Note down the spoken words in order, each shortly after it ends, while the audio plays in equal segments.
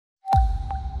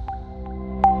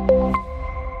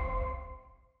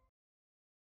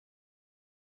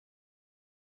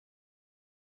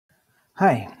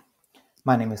Hi,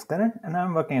 my name is Karan and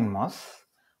I'm working in Moz.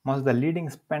 Moz is the leading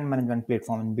spend management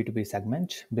platform in B2B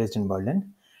segment based in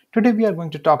Berlin. Today we are going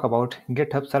to talk about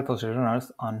GitHub self-hosted runners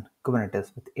on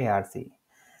Kubernetes with ARC.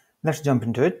 Let's jump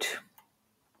into it.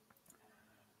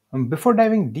 Before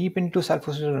diving deep into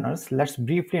self-hosted runners, let's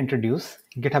briefly introduce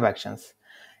GitHub Actions.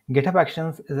 GitHub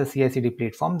Actions is a CI/CD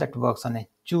platform that works on a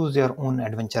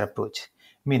choose-your-own-adventure approach,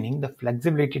 meaning the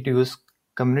flexibility to use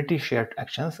community-shared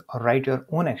actions or write your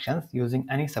own actions using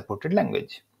any supported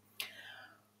language.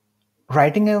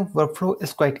 Writing a workflow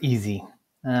is quite easy.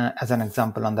 As an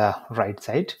example, on the right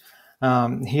side,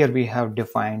 here we have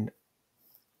defined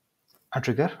a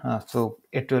trigger, so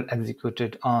it will execute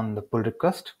it on the pull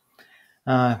request.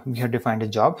 We have defined a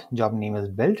job name is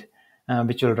build,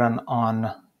 which will run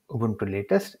on Ubuntu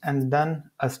latest, and then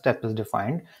a step is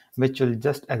defined, which will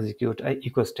just execute a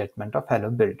echo statement of hello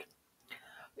build.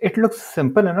 It looks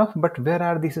simple enough, but where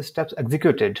are these steps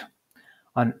executed?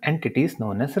 On entities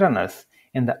known as runners.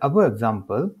 In the above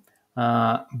example,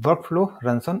 workflow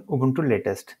runs on Ubuntu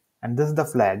latest, and this is the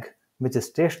flag which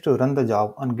states to run the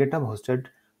job on GitHub-hosted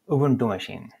Ubuntu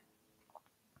machine.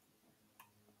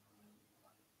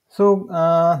 So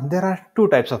there are two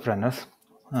types of runners.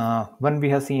 One we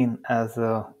have seen as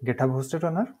a GitHub-hosted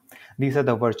runner. These are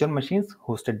the virtual machines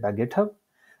hosted by GitHub.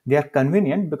 They are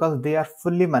convenient because they are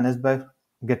fully managed by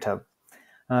GitHub,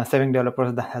 saving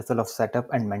developers the hassle of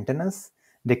setup and maintenance.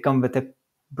 They come with a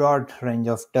broad range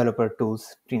of developer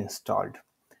tools pre-installed.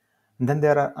 Then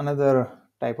there are another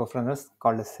type of runners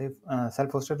called as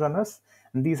self-hosted runners.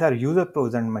 And these are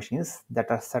user-provisioned machines that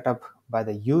are set up by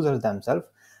the users themselves.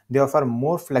 They offer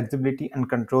more flexibility and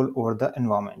control over the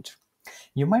environment.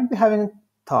 You might be having a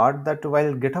thought that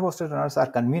while GitHub-hosted runners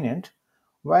are convenient,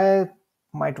 why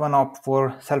might one opt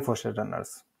for self-hosted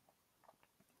runners?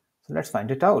 So let's find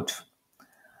it out.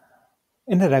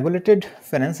 In a regulated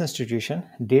finance institution,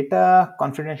 data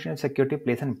confidentiality and security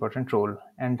plays an important role,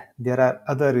 and there are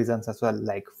other reasons as well,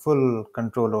 like full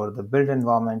control over the build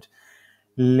environment,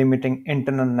 limiting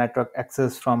internal network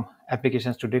access from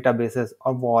applications to databases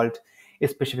or vault,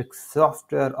 specific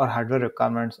software or hardware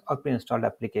requirements or pre-installed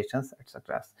applications,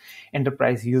 etc.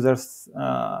 Enterprise users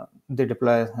they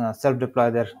deploy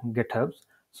self-deploy their GitHubs,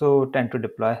 so tend to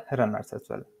deploy runners as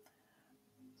well.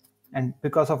 And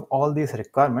because of all these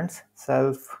requirements,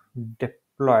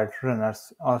 self-deployed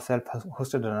runners or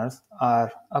self-hosted runners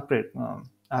are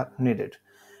needed.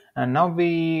 And now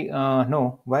we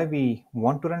know why we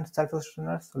want to run self-hosted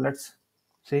runners. So let's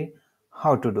see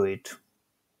how to do it.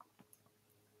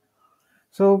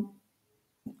 So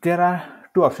there are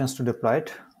two options to deploy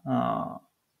it on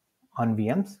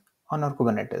VMs on our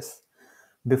Kubernetes.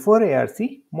 Before ARC,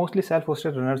 mostly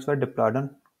self-hosted runners were deployed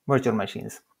on virtual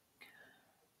machines.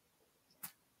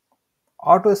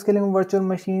 Auto scaling virtual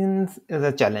machines is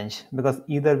a challenge because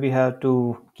either we have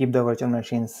to keep the virtual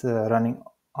machines running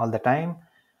all the time,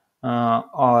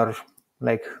 or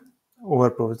like over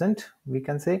provisioned, we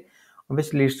can say,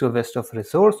 which leads to a waste of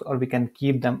resource, or we can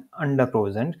keep them under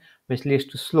provisioned, which leads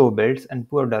to slow builds and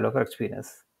poor developer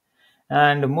experience.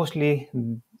 And mostly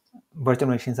virtual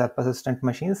machines are persistent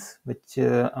machines, which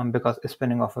because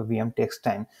spinning off a VM takes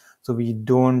time, so we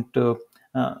don't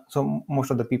so most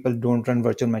of the people don't run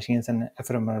virtual machines in an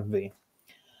ephemeral way.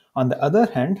 On the other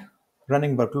hand,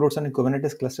 running workloads on a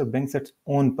Kubernetes cluster brings its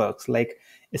own perks like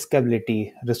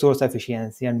scalability, resource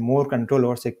efficiency, and more control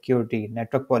over security,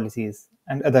 network policies,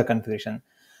 and other configuration.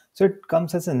 So it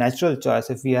comes as a natural choice.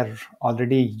 If we are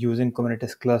already using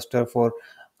Kubernetes cluster for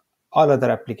all other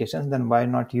applications, then why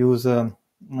not use uh,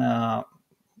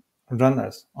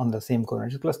 runners on the same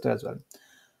Kubernetes cluster as well?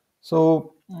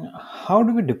 So how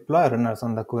do we deploy runners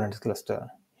on the Kubernetes cluster?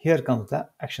 Here comes the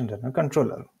Action Runner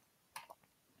Controller.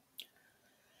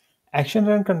 Action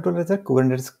Runner Controller is a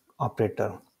Kubernetes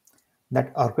operator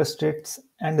that orchestrates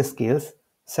and scales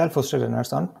self-hosted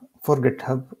runners on for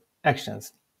GitHub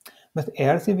Actions. With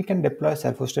ARC, we can deploy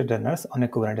self-hosted runners on a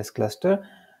Kubernetes cluster,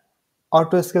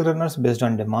 auto-scale runners based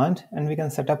on demand, and we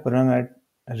can set up run at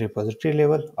a repository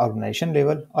level, organization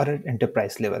level, or at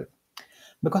enterprise level.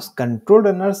 Because control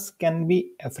runners can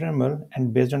be ephemeral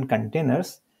and based on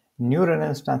containers, new runner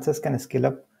instances can scale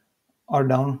up or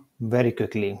down very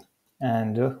quickly,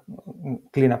 and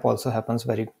cleanup also happens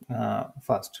very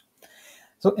fast.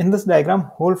 So in this diagram,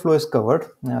 whole flow is covered,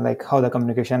 like how the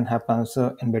communication happens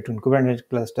in between Kubernetes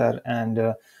cluster and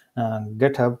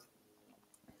GitHub.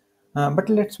 But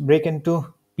let's break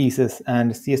into pieces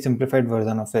and see a simplified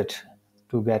version of it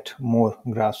to get more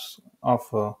grasp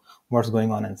of what's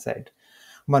going on inside.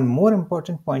 One more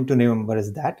important point to remember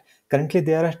is that currently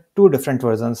there are two different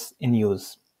versions in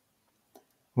use.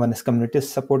 One is community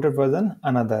supported version,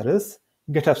 another is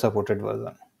GitHub supported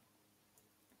version.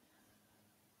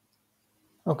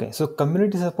 Okay, so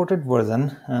community supported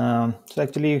version. So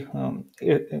actually,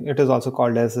 it is also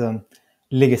called as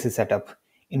legacy setup.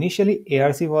 Initially,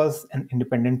 ARC was an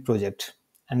independent project,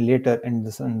 and later in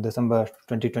December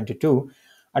 2022,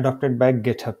 adopted by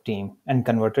GitHub team and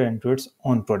converted into its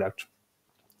own product.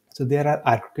 So there are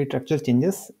architectural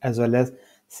changes as well as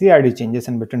CRD changes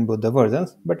in between both the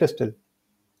versions, but still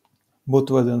both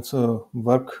versions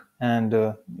work and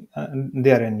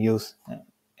they are in use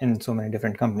in so many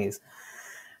different companies.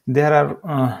 There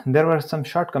were some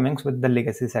shortcomings with the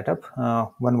legacy setup.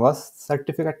 One was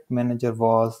certificate manager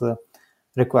was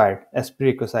required as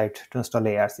prerequisite to install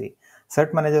ARC.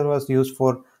 Cert manager was used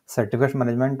for certificate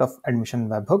management of admission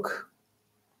webhook,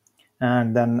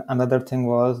 and then another thing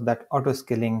was that auto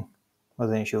scaling was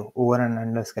an issue, over and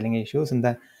under scaling issues in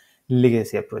the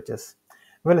legacy approaches.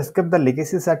 We'll skip the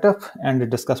legacy setup and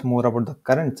discuss more about the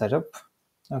current setup.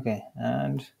 Okay,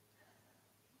 and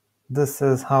this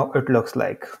is how it looks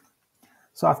like.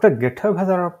 So after GitHub has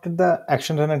adopted the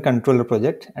Action Runner controller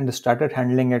project and started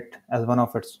handling it as one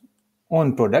of its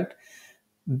own product,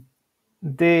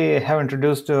 they have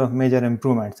introduced major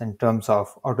improvements in terms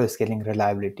of auto scaling,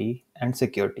 reliability, and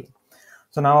security.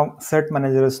 So now cert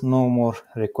manager is no more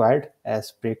required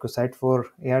as prerequisite for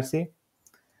ARC.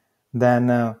 Then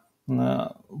uh,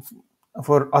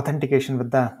 for authentication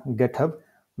with the GitHub,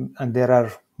 and there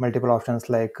are multiple options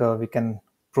like we can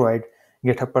provide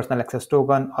GitHub personal access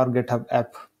token or GitHub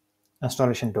app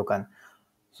installation token.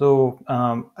 So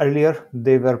earlier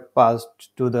they were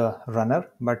passed to the runner,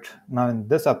 but now in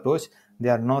this approach, they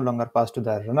are no longer passed to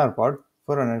the runner pod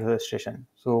for runner registration.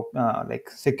 So like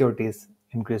security is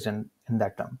increased in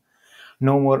that term.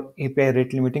 No more API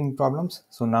rate limiting problems.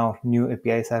 So now new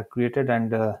APIs are created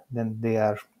and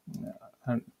then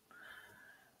uh,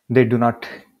 they do not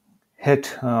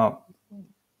hit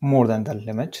more than the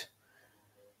limit.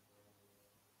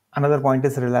 Another point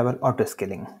is reliable auto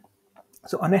scaling.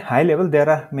 So on a high level, there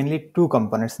are mainly two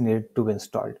components needed to be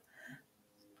installed.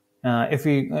 If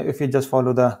we just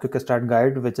follow the quick start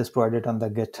guide which is provided on the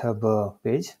GitHub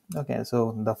page. Okay,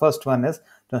 so the first one is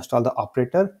to install the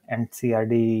operator and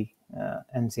CRDs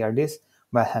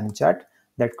by Helmchart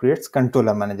that creates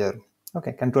controller manager.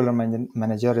 Okay,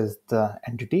 manager is the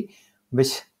entity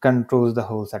which controls the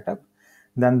whole setup.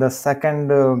 Then the second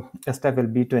step will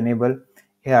be to enable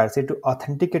ARC to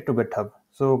authenticate to GitHub.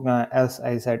 So as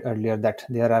I said earlier that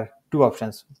there are two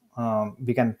options.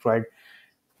 We can provide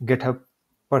GitHub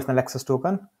personal access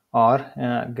token or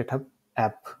GitHub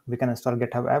app. We can install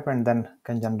GitHub app and then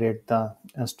can generate the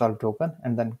install token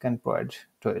and then can provide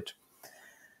to it.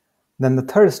 Then the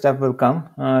third step will come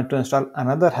to install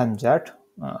another Helm chart,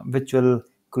 which will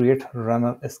create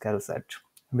runner skill set,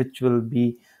 which will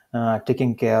be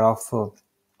taking care of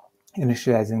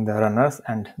initializing the runners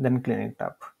and then cleaning it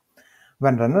up.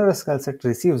 When runner skill set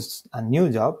receives a new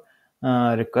job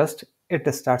request,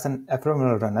 it starts an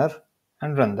ephemeral runner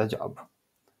and run the job.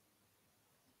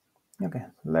 Okay,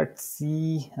 let's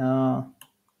see.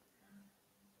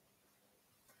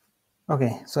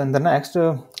 Okay, so in the next,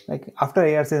 like after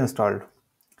ARC is installed,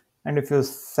 and if you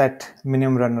set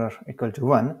minimum runner equal to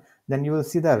 1, then you will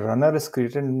see the runner is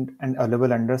created and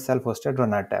available under self-hosted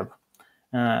runner tab.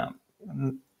 Uh,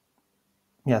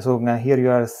 yeah, so now here you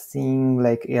are seeing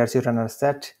like ARC runner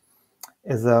set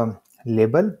is a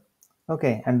label.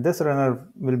 Okay, and this runner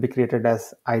will be created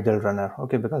as idle runner.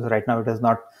 Okay, because right now it is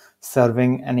not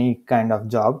serving any kind of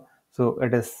job, so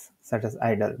it is set as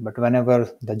idle. But whenever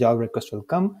the job request will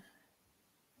come,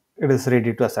 it is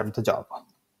ready to accept the job.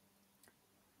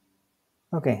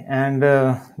 Okay, and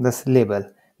this label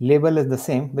is the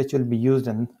same which will be used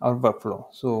in our workflow.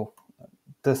 So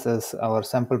this is our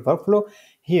sample workflow.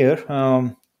 Here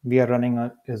we are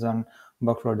running is on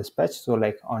workflow dispatch, so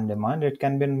like on demand it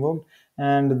can be invoked,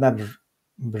 and the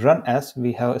run as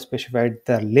we have specified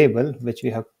the label which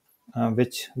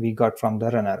we got from the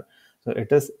runner. So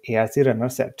it is ARC runner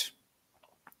set.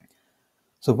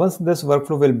 So once this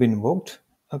workflow will be invoked,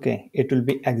 okay, it will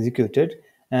be executed,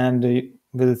 and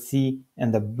we'll see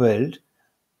in the build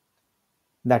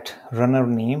that runner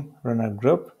name, runner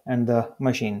group, and the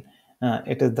machine.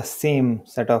 It is the same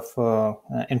set of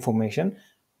information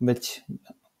which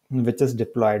is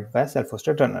deployed by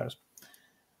self-hosted runners.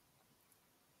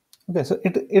 Okay, so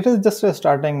it is just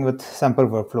starting with sample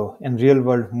workflow. In real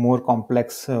world, more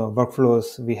complex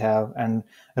workflows we have, and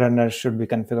runners should be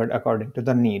configured according to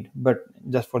the need. But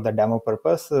just for the demo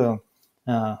purpose,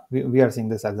 we are seeing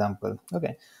this example.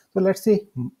 Okay, so let's see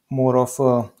more of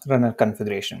runner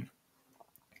configuration.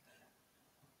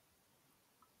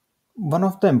 One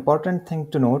of the important thing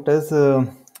to note is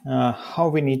how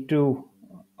we need to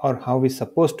or how we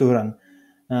supposed to run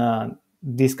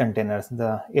these containers,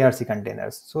 the ARC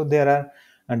containers. So there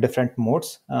are different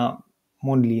modes.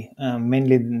 Mainly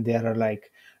there are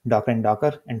like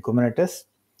Docker and Kubernetes.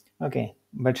 Okay,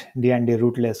 but D&D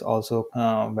rootless also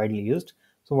widely used.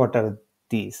 So what are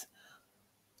these?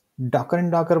 Docker in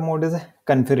Docker mode is a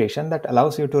configuration that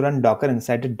allows you to run Docker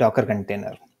inside a Docker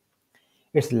container.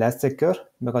 It's less secure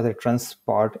because it runs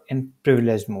pod in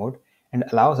privileged mode and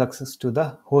allows access to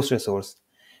the host resource.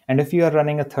 And if you are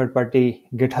running a third-party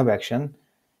GitHub action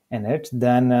in it,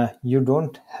 then you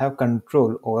don't have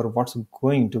control over what's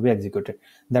going to be executed.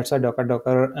 That's why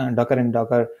Docker in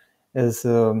Docker is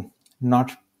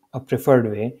not a preferred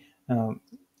way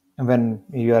when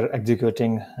you are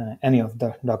executing any of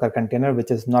the Docker container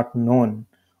which is not known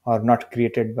or not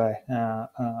created by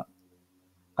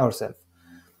ourselves.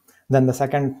 Then the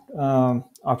second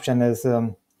option is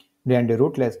D&D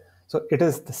rootless. So it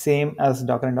is the same as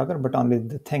Docker and Docker, but only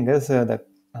the thing is that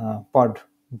pod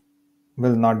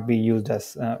will not be used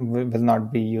as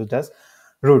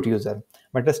root user,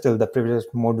 but still the privileged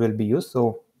mode will be used.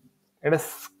 So it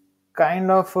is kind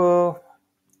of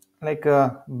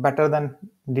better than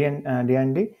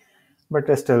D&D,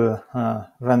 but still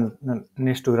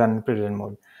needs to run privileged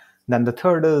mode. Then the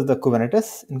third is the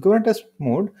Kubernetes. In Kubernetes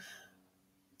mode,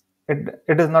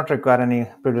 it does not require any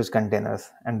privileged containers,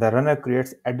 and the runner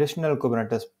creates additional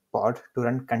Kubernetes pod to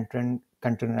run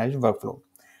containerized workflow.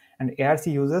 And ARC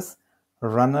uses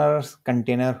runners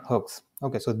container hooks.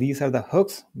 Okay, so these are the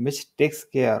hooks which takes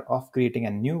care of creating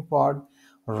a new pod,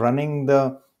 running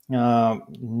the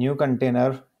new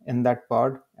container in that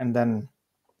pod, and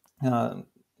uh,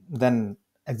 then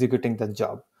executing the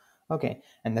job. Okay,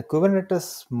 and the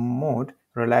Kubernetes mode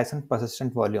relies on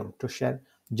persistent volume to share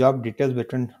job details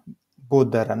between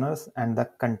both the runners and the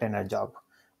container job.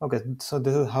 Okay, so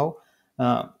this is how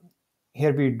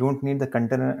here we don't need the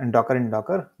container and Docker in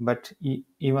Docker, but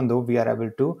even though we are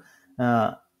able to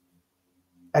uh,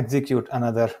 execute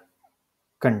another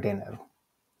container.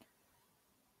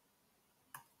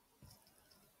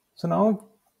 So now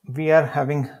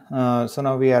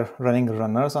now we are running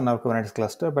runners on our Kubernetes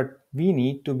cluster, but we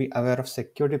need to be aware of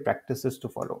security practices to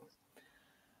follow.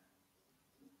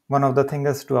 One of the things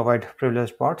is to avoid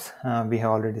privileged pods. We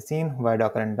have already seen why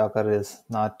Docker and Docker is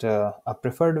not a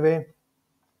preferred way.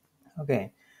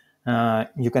 Okay,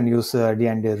 you can use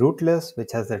D&D rootless,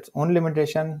 which has its own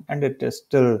limitation, and it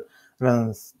still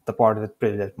runs the pod with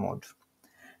privileged mode.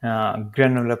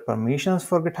 Granular permissions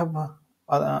for GitHub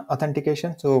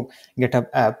authentication. So GitHub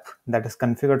app that is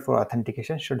configured for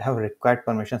authentication should have required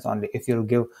permissions only. If you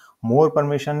give more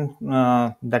permission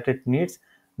that it needs,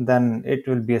 then it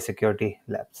will be a security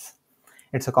lapse.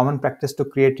 It's a common practice to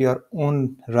create your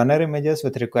own runner images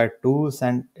with required tools,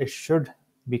 and it should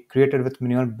be created with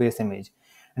minimal base image,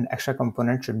 and extra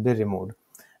components should be removed.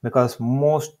 Because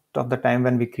most of the time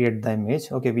when we create the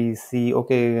image, okay, we see,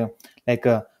 okay,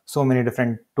 so many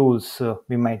different tools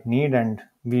we might need, and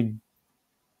we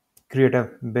create a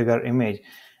bigger image.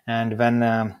 And when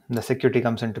the security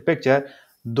comes into picture,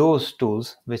 those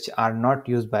tools which are not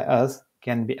used by us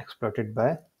can be exploited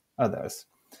by others.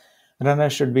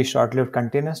 Runners should be short-lived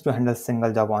containers to handle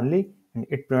single job only, and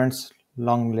it prevents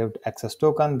long-lived access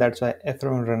token. That's why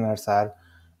ephemeral runners are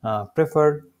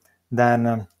preferred.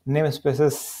 Then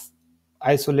namespaces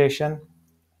isolation,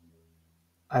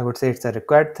 I would say it's a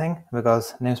required thing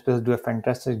because namespaces do a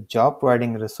fantastic job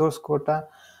providing resource quota,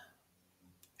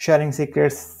 sharing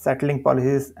secrets, settling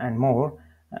policies, and more.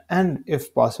 And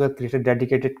if possible, create a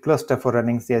dedicated cluster for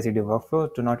running CI/CD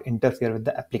workflows to not interfere with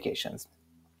the applications.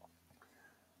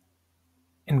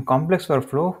 In complex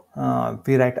workflow,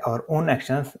 we write our own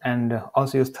actions and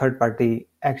also use third-party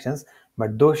actions,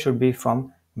 but those should be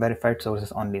from verified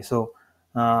sources only. So,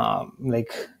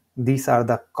 these are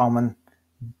the common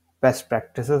best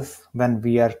practices when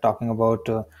we are talking about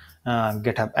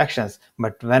GitHub Actions.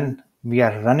 But when we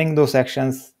are running those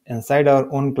actions inside our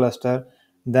own cluster,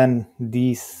 then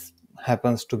these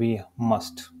happens to be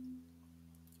must.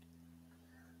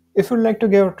 If you'd like to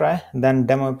give a try, then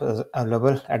demo is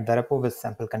available at the repo with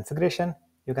sample configuration.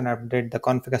 You can update the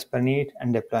config as per need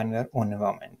and deploy in your own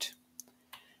environment.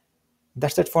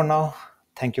 That's it for now.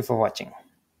 Thank you for watching.